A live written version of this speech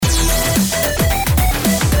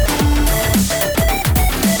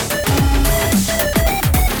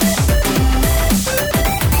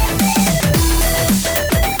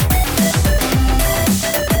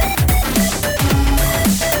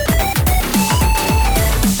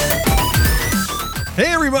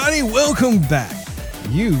everybody, welcome back.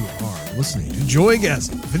 You are listening to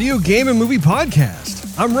Joygasm, video game and movie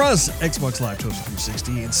podcast. I'm Russ, Xbox Live Toaster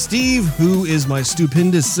 360, and Steve, who is my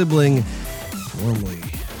stupendous sibling, normally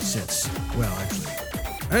sits, well, actually,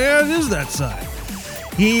 yeah, it is that side.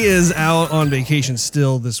 He is out on vacation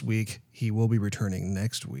still this week. He will be returning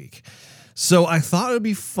next week. So I thought it would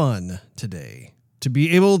be fun today to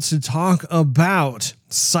be able to talk about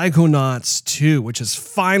Psychonauts 2, which has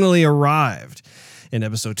finally arrived in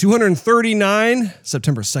episode 239,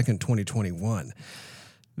 September 2nd, 2021.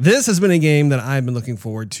 This has been a game that I've been looking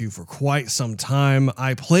forward to for quite some time.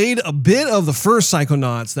 I played a bit of the first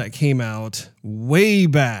Psychonauts that came out way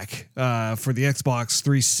back for the Xbox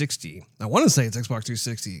 360. I want to say it's Xbox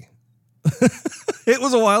 360. It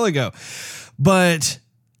was a while ago. But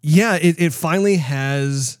yeah, it finally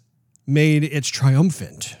has made its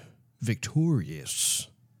triumphant, victorious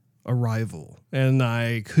arrival, and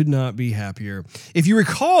I could not be happier. If you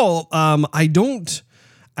recall, I don't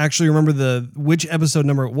actually remember which episode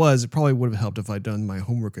number it was. It probably would have helped if I'd done my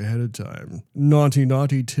homework ahead of time. Naughty,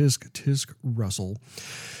 tisk, Russell.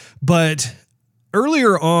 But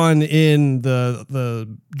earlier on in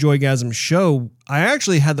the Joygasm show, I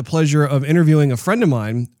actually had the pleasure of interviewing a friend of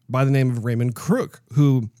mine by the name of Raymond Crook,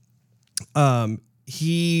 who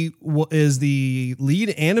he is the lead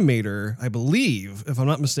animator, I believe, if I'm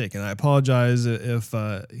not mistaken. I apologize if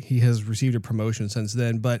he has received a promotion since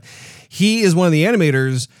then, but he is one of the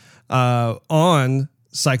animators on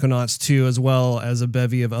Psychonauts 2, as well as a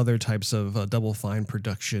bevy of other types of Double Fine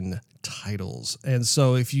production titles. And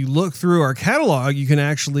so if you look through our catalog, you can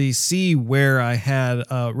actually see where I had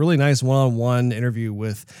a really nice one-on-one interview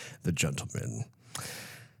with the gentleman.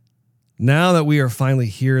 Now that we are finally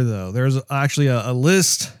here, though, there's actually a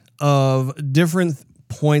list of different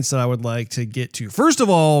points that I would like to get to. First of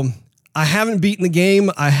all, I haven't beaten the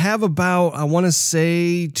game. I have about, I want to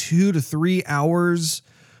say, 2 to 3 hours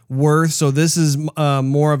worth. So this is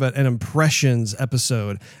more of an impressions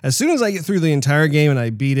episode. As soon as I get through the entire game and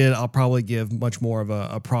I beat it, I'll probably give much more of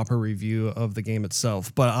a proper review of the game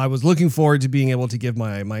itself. But I was looking forward to being able to give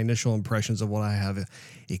my initial impressions of what I have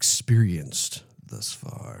experienced thus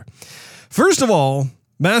far. First of all,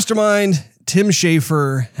 Mastermind Tim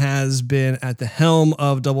Schafer has been at the helm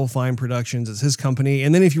of Double Fine Productions as his company.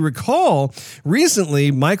 And then if you recall,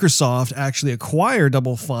 recently Microsoft actually acquired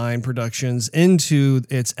Double Fine Productions into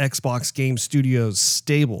its Xbox Game Studios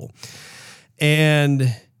stable.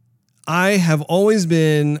 And I have always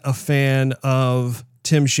been a fan of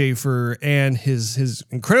Tim Schafer and his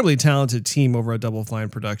incredibly talented team over at Double Fine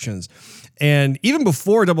Productions. And even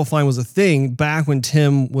before Double Fine was a thing, back when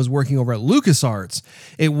Tim was working over at LucasArts,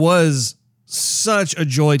 it was such a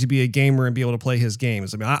joy to be a gamer and be able to play his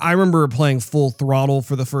games. I mean, I remember playing Full Throttle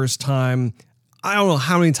for the first time. I don't know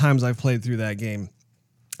how many times I've played through that game.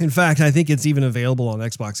 In fact, I think it's even available on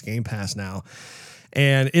Xbox Game Pass now.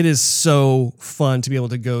 And it is so fun to be able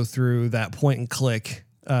to go through that point and click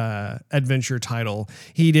adventure title.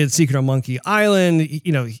 He did Secret of Monkey Island.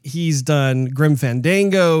 You know, he's done Grim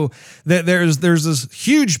Fandango. There's this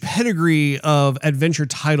huge pedigree of adventure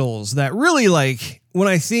titles that really, like, when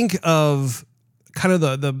I think of kind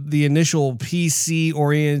of the initial PC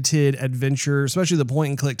oriented adventure, especially the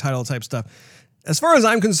point and click title type stuff, as far as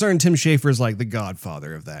I'm concerned, Tim Schafer is like the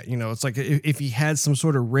godfather of that. You know, it's like if he had some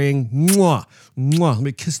sort of ring, mwah, mwah, let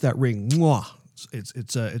me kiss that ring, mwah.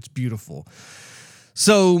 It's beautiful.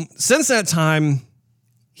 So since that time,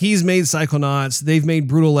 he's made Psychonauts. They've made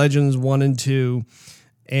Brutal Legends 1 and 2.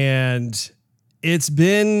 And it's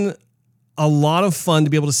been a lot of fun to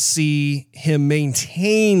be able to see him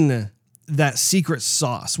maintain that secret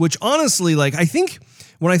sauce, which honestly, like, I think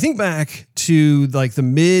when I think back to like the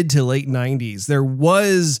mid to late 90s, there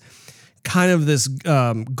was kind of this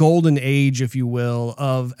golden age, if you will,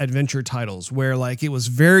 of adventure titles where like it was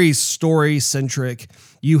very story centric.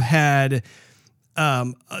 You had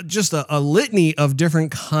just a litany of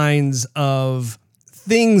different kinds of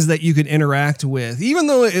things that you could interact with, even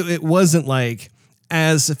though it wasn't like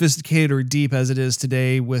as sophisticated or deep as it is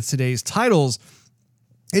today with today's titles.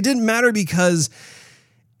 It didn't matter because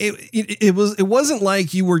it wasn't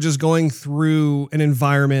like you were just going through an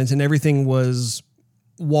environment and everything was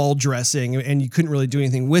wall dressing and you couldn't really do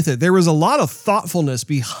anything with it. There was a lot of thoughtfulness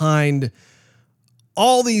behind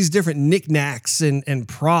all these different knickknacks and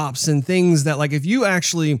props and things that, like, if you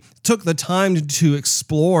actually took the time to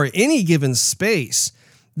explore any given space,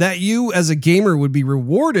 that you as a gamer would be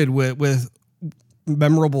rewarded with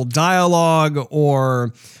memorable dialogue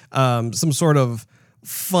or some sort of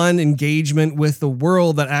fun engagement with the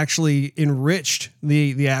world that actually enriched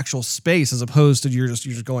the actual space, as opposed to you're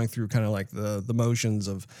just going through kind of like the motions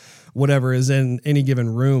of whatever is in any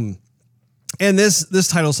given room. And this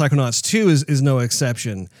title, Psychonauts 2, is no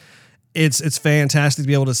exception. It's fantastic to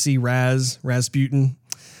be able to see Rasputin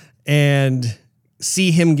and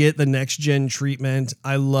see him get the next gen treatment.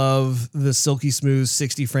 I love the silky smooth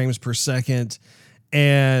 60 frames per second.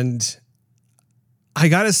 And I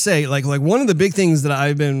gotta say, like one of the big things that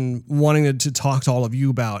I've been wanting to talk to all of you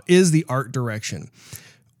about is the art direction.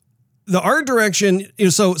 The art direction,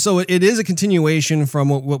 so it is a continuation from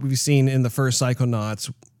what we've seen in the first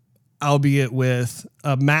Psychonauts, albeit with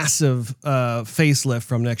a massive facelift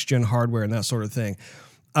from next gen hardware and that sort of thing.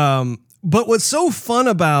 But what's so fun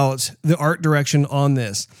about the art direction on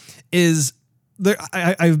this is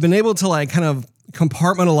I've been able to like kind of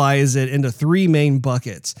compartmentalize it into three main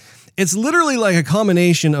buckets. It's literally like a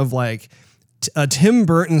combination of like a Tim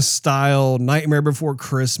Burton style Nightmare Before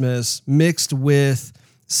Christmas mixed with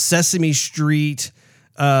Sesame Street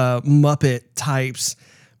Muppet types,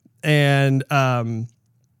 and then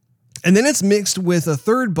it's mixed with a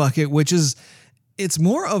third bucket, which is it's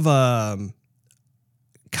more of a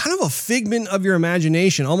kind of a figment of your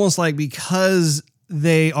imagination, almost like because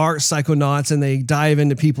they are psychonauts and they dive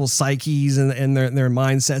into people's psyches and their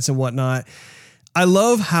mindsets and whatnot. I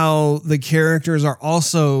love how the characters are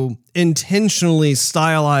also intentionally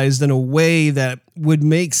stylized in a way that would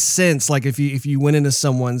make sense. Like if you went into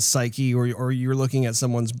someone's psyche or you're looking at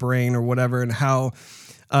someone's brain or whatever, and how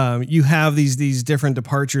you have these different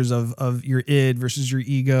departures of your id versus your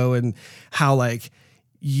ego, and how like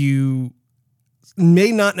you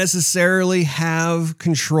may not necessarily have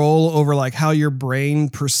control over like how your brain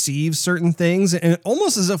perceives certain things. And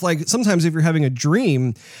almost as if like sometimes if you're having a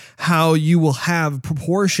dream, how you will have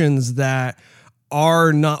proportions that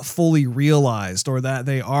are not fully realized, or that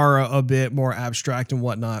they are a bit more abstract and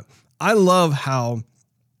whatnot. I love how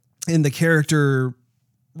in the character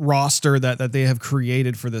roster that they have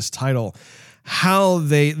created for this title, how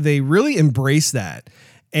they really embrace that.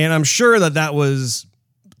 And I'm sure that was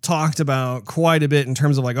talked about quite a bit in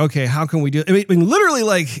terms of like, okay, how can we do it? I mean, literally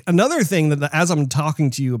like another thing that as I'm talking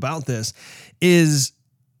to you about this is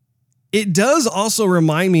it does also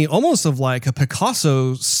remind me almost of like a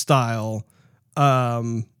Picasso style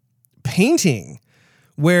painting,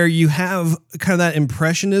 where you have kind of that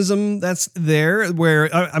impressionism that's there, where,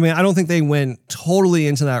 I mean, I don't think they went totally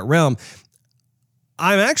into that realm.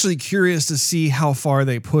 I'm actually curious to see how far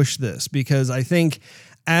they push this, because I think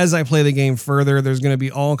as I play the game further, there's going to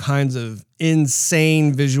be all kinds of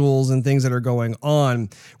insane visuals and things that are going on.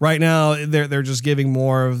 Right now, they're just giving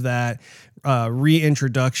more of that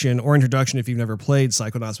reintroduction or introduction if you've never played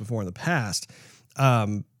Psychonauts before in the past.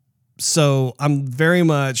 So I'm very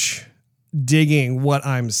much digging what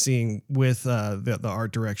I'm seeing with the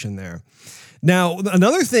art direction there. Now,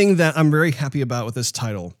 another thing that I'm very happy about with this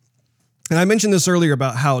title, and I mentioned this earlier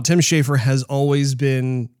about how Tim Schafer has always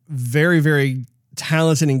been very, very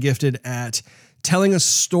talented and gifted at telling a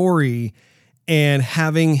story and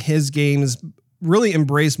having his games really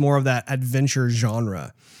embrace more of that adventure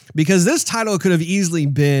genre, because this title could have easily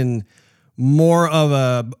been more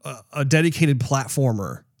of a dedicated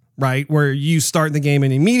platformer, right? Where you start the game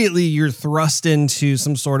and immediately you're thrust into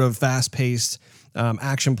some sort of fast-paced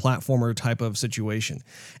action platformer type of situation.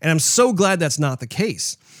 And I'm so glad that's not the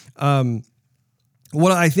case.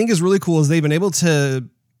 What I think is really cool is they've been able to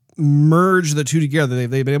merge the two together.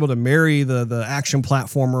 They've been able to marry the action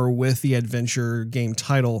platformer with the adventure game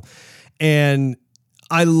title. And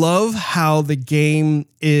I love how the game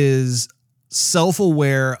is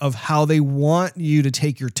self-aware of how they want you to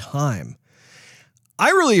take your time. I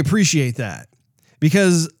really appreciate that,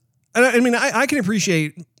 because I mean, I can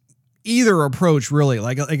appreciate either approach really.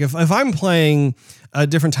 Like if I'm playing a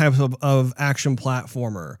different type of action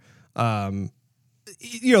platformer,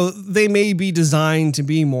 they may be designed to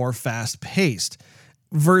be more fast paced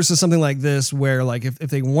versus something like this, where like if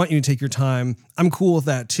they want you to take your time, I'm cool with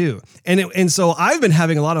that too. And so I've been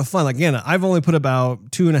having a lot of fun. Like, again, I've only put about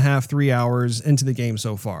 2.5, 3 hours into the game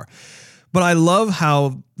so far, but I love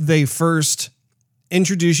how they first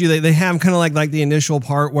introduce you. They have kind of like the initial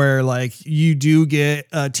part where like you do get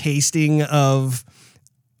a tasting of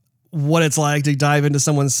what it's like to dive into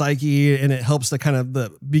someone's psyche, and it helps to kind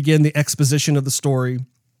of begin the exposition of the story.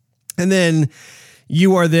 And then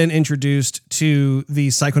you are then introduced to the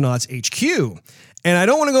Psychonauts HQ. And I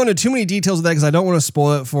don't want to go into too many details of that, because I don't want to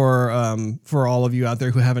spoil it for all of you out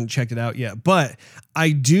there who haven't checked it out yet. But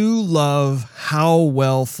I do love how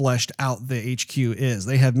well fleshed out the HQ is.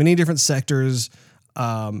 They have many different sectors,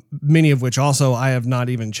 many of which also I have not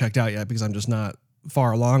even checked out yet, because I'm just not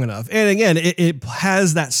far long enough. And again, it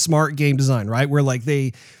has that smart game design, right? Where like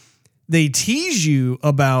they tease you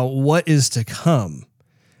about what is to come.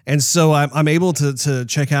 And so I'm able to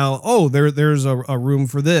check out, oh, there's a room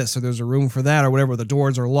for this, or there's a room for that, or whatever. The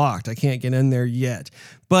doors are locked. I can't get in there yet.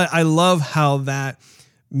 But I love how that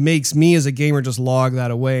makes me as a gamer just log that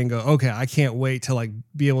away and go, okay, I can't wait to like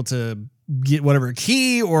be able to get whatever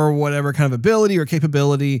key or whatever kind of ability or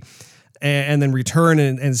capability and then return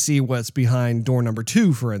and see what's behind door number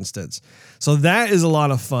 2, for instance. So that is a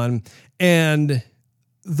lot of fun. And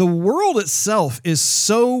the world itself is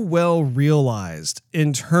so well realized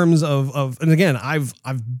in terms of and again, I've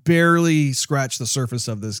barely scratched the surface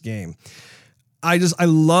of this game. I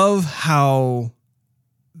love how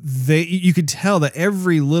you could tell that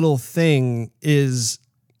every little thing is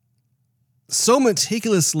so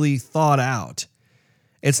meticulously thought out.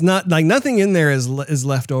 It's not like nothing in there is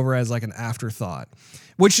left over as like an afterthought,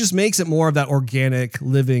 which just makes it more of that organic,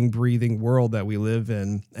 living, breathing world that we live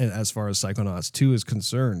in as far as Psychonauts 2 is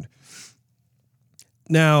concerned.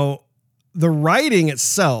 Now, the writing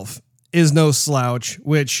itself is no slouch,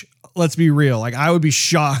 which, let's be real, like I would be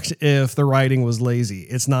shocked if the writing was lazy.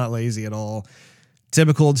 It's not lazy at all.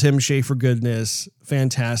 Typical Tim Schafer goodness,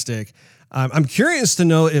 fantastic. I'm curious to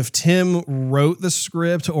know if Tim wrote the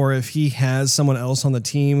script or if he has someone else on the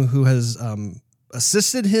team who has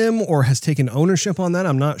assisted him or has taken ownership on that.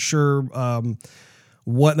 I'm not sure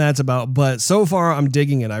what that's about, but so far I'm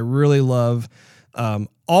digging it. I really love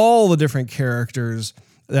all the different characters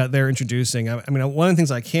that they're introducing. I mean, one of the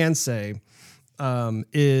things I can say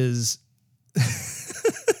is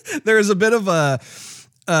there's a bit of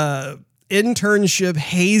a internship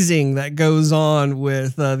hazing that goes on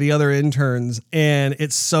with the other interns, and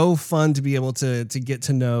it's so fun to be able to get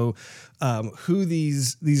to know who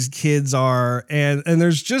these kids are, and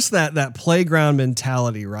there's just that playground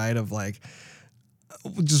mentality, right, of like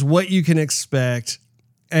just what you can expect,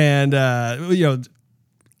 and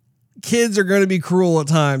kids are going to be cruel at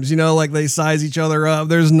times, like they size each other up.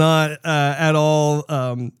 There's not at all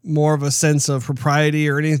more of a sense of propriety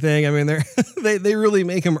or anything. I mean, they really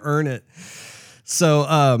make them earn it. So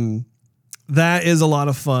that is a lot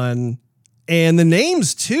of fun. And the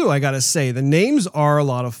names too, I got to say, the names are a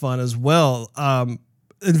lot of fun as well.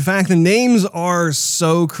 In fact, the names are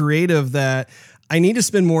so creative that I need to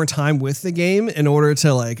spend more time with the game in order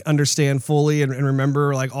to like understand fully and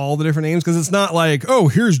remember like all the different names. Cause it's not like, oh,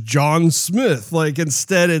 here's John Smith. Like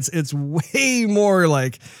instead it's way more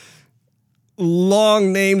like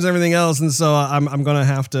long names, everything else. And so I'm going to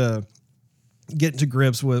have to get to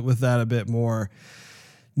grips with that a bit more.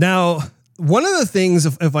 Now, one of the things,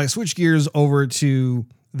 if I switch gears over to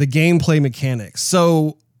the gameplay mechanics.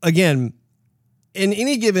 So again, in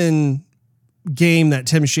any given game that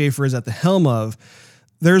Tim Schafer is at the helm of,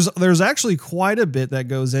 there's actually quite a bit that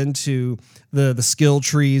goes into the skill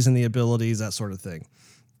trees and the abilities, that sort of thing.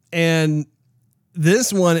 And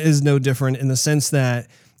this one is no different in the sense that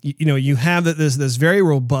you have this very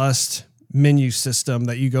robust menu system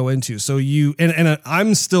that you go into. So and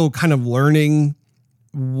I'm still kind of learning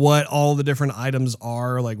what all the different items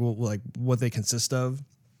are, like what they consist of.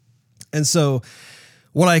 And so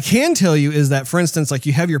what I can tell you is that, for instance, like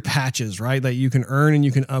you have your patches, right, that you can earn and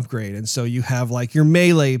you can upgrade. And so you have like your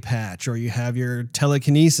melee patch, or you have your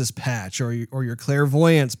telekinesis patch, or your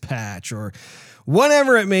clairvoyance patch, or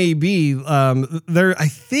whatever it may be. I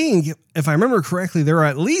think, if I remember correctly, there are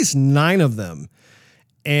at least 9 of them.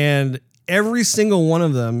 And every single one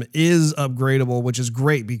of them is upgradable, which is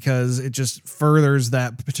great because it just furthers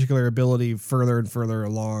that particular ability further and further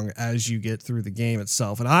along as you get through the game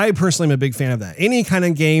itself. And I personally am a big fan of that. Any kind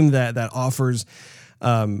of game that offers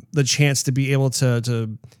the chance to be able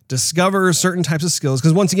to discover certain types of skills.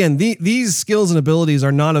 Because once again, these skills and abilities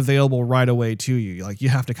are not available right away to you. Like you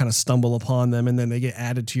have to kind of stumble upon them, and then they get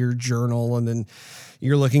added to your journal, and then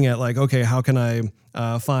you're looking at like, okay, how can I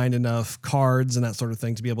find enough cards and that sort of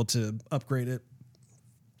thing to be able to upgrade it.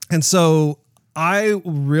 And so I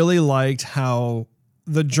really liked how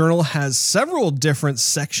the journal has several different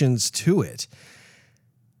sections to it.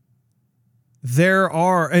 There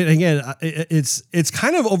are, and again, it's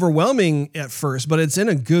kind of overwhelming at first, but it's in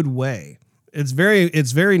a good way. It's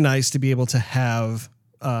very nice to be able to have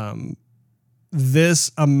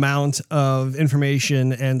this amount of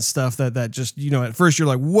information and stuff that just, at first you're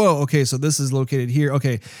like, whoa, okay, so this is located here.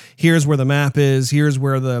 Okay, here's where the map is. Here's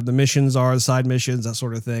where the missions are, the side missions, that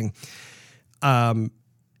sort of thing. I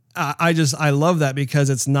love that because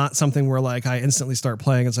it's not something where like I instantly start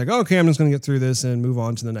playing. It's like, okay, I'm just going to get through this and move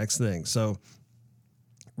on to the next thing. So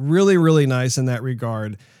really, really nice in that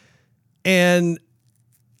regard. And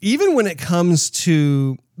even when it comes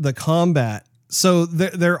to the combat So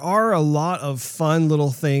there are a lot of fun little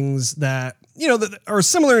things that, that are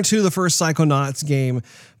similar to the first Psychonauts game,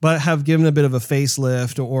 but have given a bit of a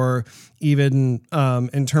facelift, or even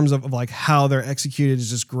in terms of like how they're executed is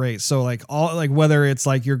just great. So like whether it's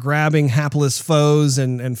like you're grabbing hapless foes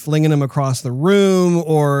and flinging them across the room,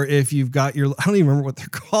 or if you've got I don't even remember what they're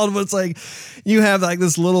called, but it's like you have like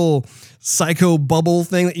this little psycho bubble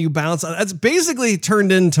thing that you bounce on. That's basically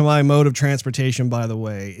turned into my mode of transportation, by the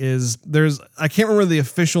way. I can't remember the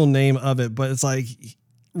official name of it, but it's like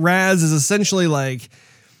Raz is essentially like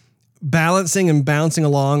balancing and bouncing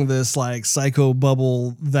along this like psycho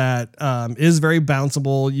bubble that is very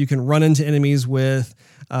bounceable. You can run into enemies with,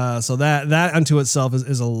 so that unto itself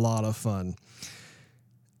is a lot of fun.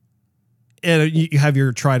 And you have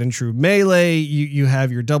your tried and true melee. You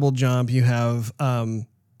have your double jump. You have and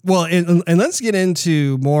let's get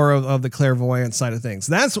into more of the clairvoyant side of things.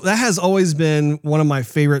 That has always been one of my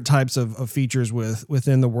favorite types of features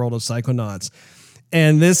within the world of Psychonauts.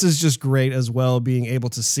 And this is just great as well, being able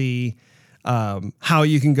to see how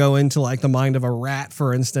you can go into like the mind of a rat,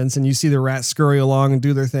 for instance, and you see the rat scurry along and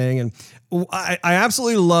do their thing. And I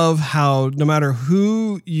absolutely love how no matter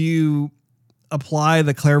who you apply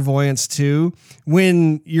the clairvoyance to,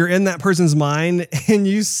 when you're in that person's mind and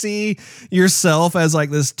you see yourself as like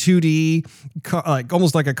this 2D, like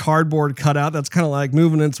almost like a cardboard cutout that's kind of like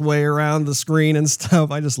moving its way around the screen and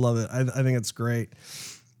stuff. I just love it. I think it's great.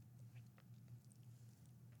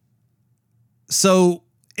 So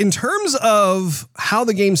in terms of how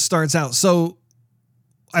the game starts out, so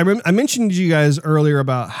I mentioned to you guys earlier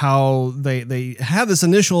about how they have this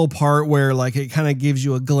initial part where like it kind of gives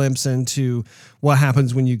you a glimpse into what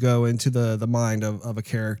happens when you go into the mind of a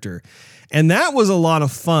character. And that was a lot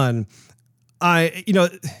of fun.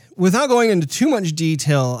 Without going into too much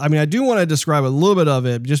detail, I mean, I do want to describe a little bit of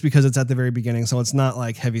it just because it's at the very beginning. So it's not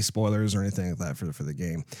like heavy spoilers or anything like that for the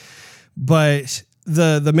game. But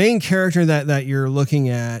the main character that you're looking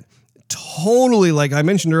at totally, like I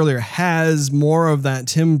mentioned earlier, has more of that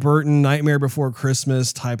Tim Burton Nightmare Before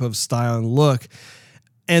Christmas type of style and look.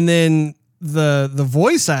 And then the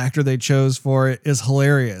voice actor they chose for it is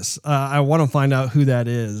hilarious. I want to find out who that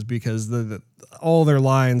is, because all their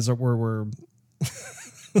lines were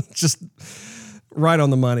just right on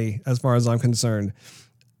the money as far as I'm concerned.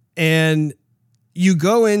 And you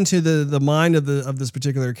go into the mind of this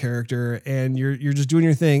particular character, and you're just doing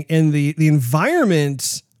your thing, and the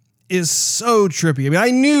environment is so trippy. I mean,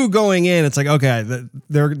 I knew going in, it's like, okay,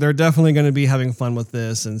 they're definitely going to be having fun with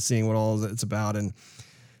this and seeing what all it's about. And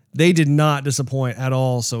they did not disappoint at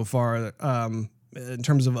all so far, in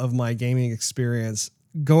terms of my gaming experience.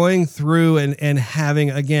 Going through and having,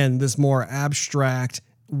 again, this more abstract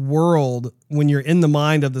world when you're in the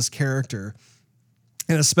mind of this character.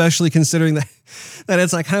 And especially considering that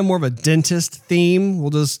it's like kind of more of a dentist theme.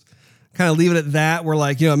 We'll just kind of leave it at that. We're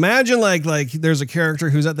like, imagine like there's a character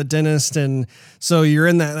who's at the dentist, and so you're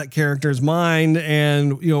in that character's mind,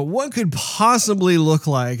 and what could possibly look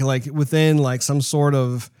like within like some sort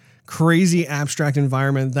of crazy abstract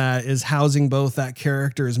environment that is housing both that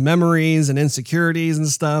character's memories and insecurities and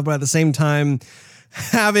stuff, but at the same time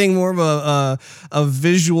having more of a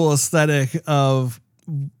visual aesthetic of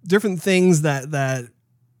different things that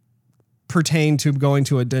pertain to going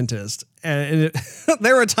to a dentist. And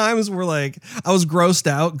there were times where like I was grossed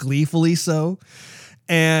out, gleefully so.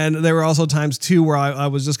 And there were also times too where I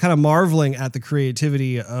was just kind of marveling at the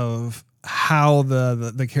creativity of how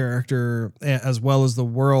the character as well as the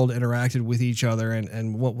world interacted with each other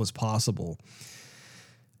and what was possible.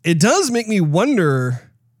 It does make me wonder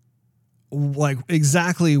like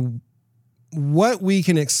exactly what we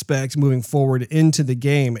can expect moving forward into the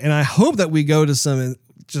game. And I hope that we go to some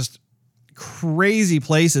just crazy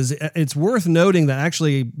places. It's worth noting that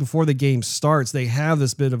actually before the game starts, they have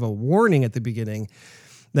this bit of a warning at the beginning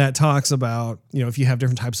that talks about, if you have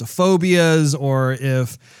different types of phobias, or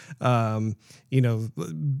if, some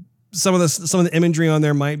of the imagery on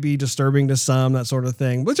there might be disturbing to some, that sort of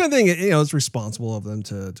thing, which I think, it's responsible of them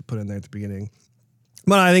to put in there at the beginning.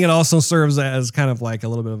 But I think it also serves as kind of like a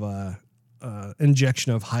little bit of a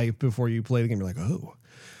injection of hype before you play the game. You're like, oh,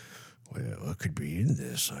 well, what could be in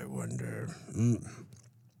this? I wonder.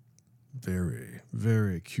 Very,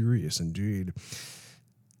 very curious indeed.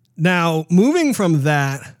 Now, moving from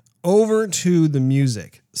that over to the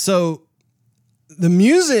music. So the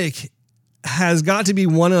music has got to be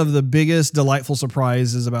one of the biggest delightful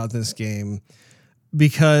surprises about this game,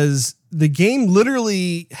 because the game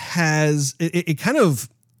literally has, it kind of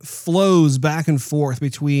flows back and forth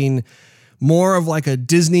between more of like a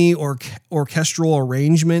Disney or orchestral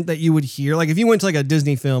arrangement that you would hear. Like if you went to like a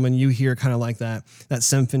Disney film and you hear kind of like that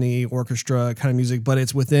symphony orchestra kind of music, but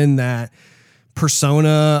it's within that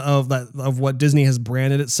persona of what Disney has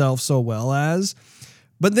branded itself so well as.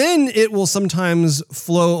 But then it will sometimes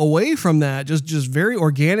flow away from that just very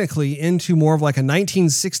organically into more of like a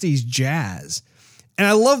 1960s jazz. And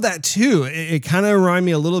I love that too. It kind of reminded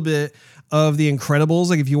me a little bit of The Incredibles.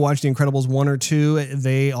 Like if you watch The Incredibles 1 or 2,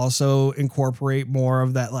 they also incorporate more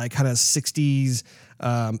of that like kind of 60s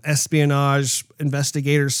espionage,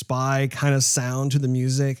 investigator, spy kind of sound to the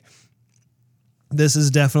music. This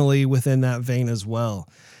is definitely within that vein as well.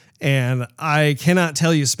 And I cannot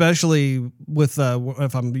tell you, especially with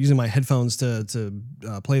if I'm using my headphones to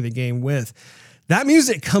play the game with, that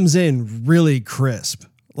music comes in really crisp.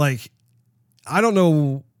 Like, I don't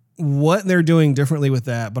know what they're doing differently with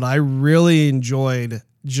that, but I really enjoyed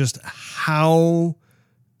just how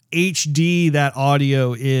HD that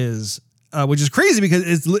audio is, which is crazy because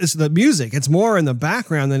it's the music. It's more in the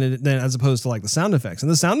background than as opposed to like the sound effects.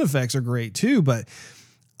 And the sound effects are great too, but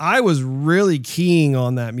I was really keying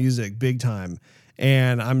on that music big time.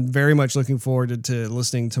 And I'm very much looking forward to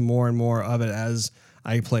listening to more and more of it as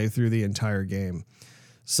I play through the entire game.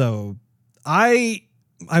 So I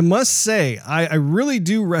must say, I really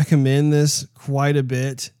do recommend this quite a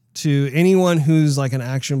bit to anyone who's like an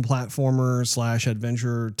action platformer /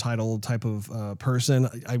 adventure title type of person.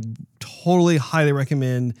 I totally highly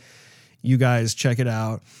recommend you guys check it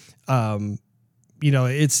out.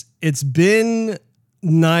 It's been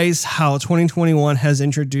nice how 2021 has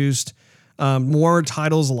introduced more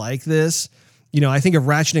titles like this. I think of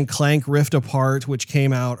Ratchet and Clank Rift Apart, which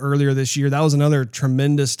came out earlier this year. That was another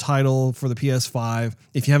tremendous title for the PS5.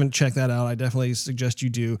 If you haven't checked that out, I definitely suggest you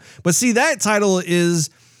do. But see, that title is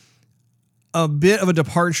a bit of a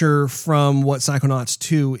departure from what Psychonauts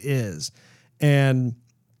 2 is. And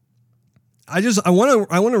I want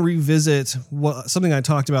to revisit something I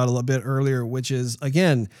talked about a little bit earlier, which is,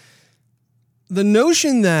 again, the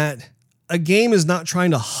notion that a game is not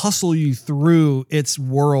trying to hustle you through its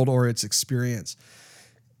world or its experience.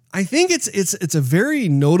 I think it's a very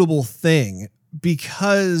notable thing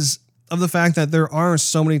because of the fact that there are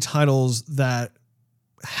so many titles that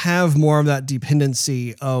have more of that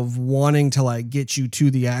dependency of wanting to like get you to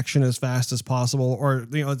the action as fast as possible, or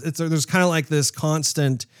there's kind of like this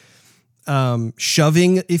constant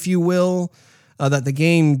shoving, if you will, that the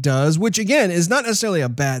game does, which again is not necessarily a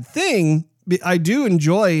bad thing. I do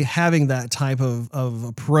enjoy having that type of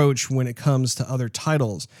approach when it comes to other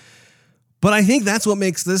titles. But I think that's what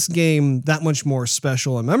makes this game that much more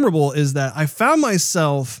special and memorable, is that I found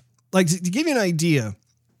myself, like, to give you an idea,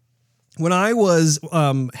 when I was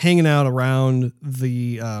hanging out around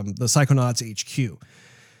the Psychonauts HQ,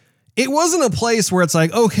 it wasn't a place where it's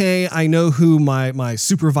like, okay, I know who my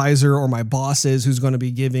supervisor or my boss is who's going to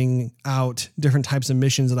be giving out different types of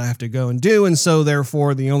missions that I have to go and do. And so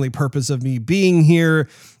therefore the only purpose of me being here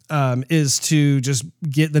is to just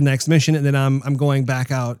get the next mission. And then I'm going back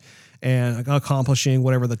out and accomplishing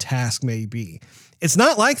whatever the task may be. It's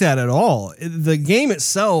not like that at all. The game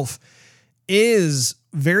itself is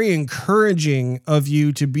very encouraging of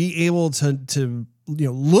you to be able to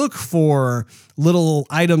look for little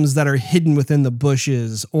items that are hidden within the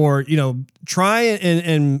bushes, or, try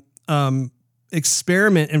and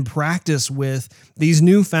experiment and practice with these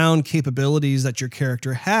newfound capabilities that your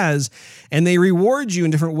character has. And they reward you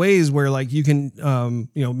in different ways where, like, you can,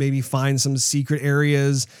 maybe find some secret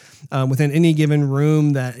areas within any given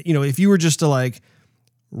room that, if you were just to like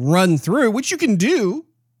run through, which you can do,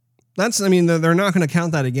 they're not going to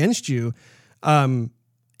count that against you.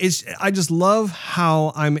 I just love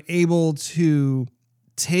how I'm able to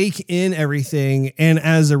take in everything, and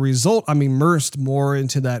as a result, I'm immersed more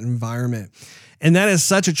into that environment. And that is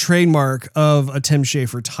such a trademark of a Tim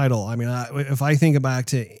Schafer title. If I think back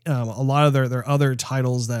to a lot of their other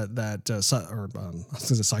titles that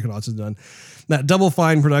Psychonauts has done, that Double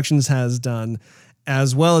Fine Productions has done,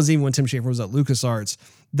 as well as even when Tim Schafer was at LucasArts,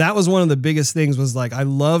 that was one of the biggest things, was like, I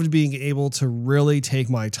loved being able to really take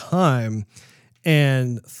my time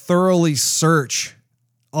and thoroughly search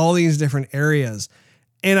all these different areas.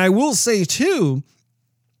 And I will say too,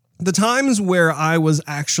 the times where I was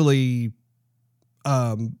actually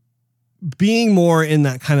being more in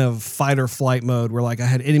that kind of fight or flight mode, where like I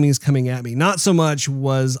had enemies coming at me, not so much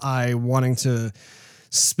was I wanting to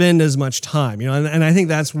spend as much time, and I think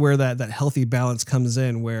that's where that healthy balance comes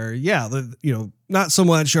in, where, not so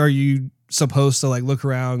much are you supposed to like look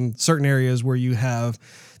around certain areas where you have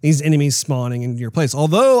these enemies spawning in your place.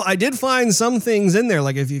 Although I did find some things in there,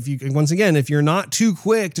 like if you, once again, if you're not too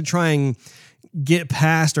quick to try and get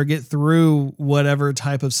past or get through whatever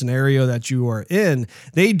type of scenario that you are in,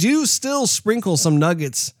 they do still sprinkle some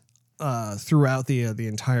nuggets throughout the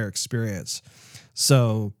entire experience.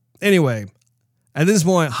 So anyway, at this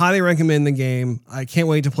point, highly recommend the game. I can't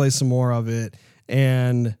wait to play some more of it.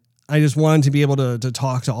 And I just wanted to be able to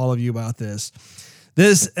talk to all of you about this.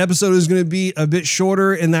 This episode is going to be a bit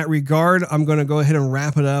shorter in that regard. I'm going to go ahead and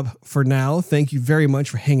wrap it up for now. Thank you very much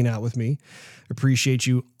for hanging out with me. Appreciate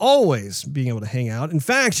you always being able to hang out. In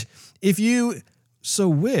fact, if you so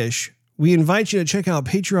wish, we invite you to check out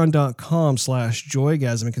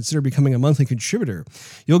patreon.com/joygasm and consider becoming a monthly contributor.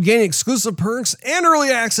 You'll gain exclusive perks and early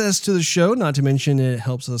access to the show, not to mention it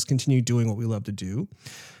helps us continue doing what we love to do.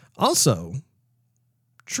 Also,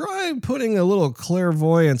 try putting a little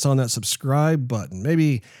clairvoyance on that subscribe button.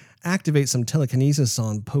 Maybe activate some telekinesis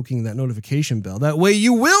on poking that notification bell. That way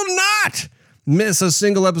you will not miss a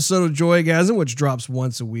single episode of Joygasm, which drops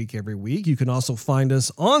once a week every week. You can also find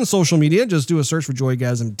us on social media. Just do a search for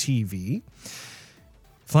Joygasm TV.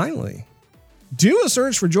 Finally, do a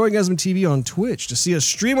search for Joygasm TV on Twitch to see us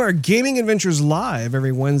stream our gaming adventures live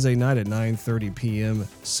every Wednesday night at 9:30 p.m.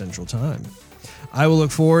 Central Time. I will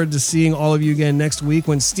look forward to seeing all of you again next week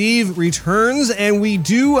when Steve returns and we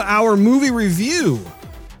do our movie review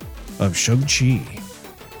of Shang-Chi.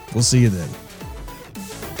 We'll see you then.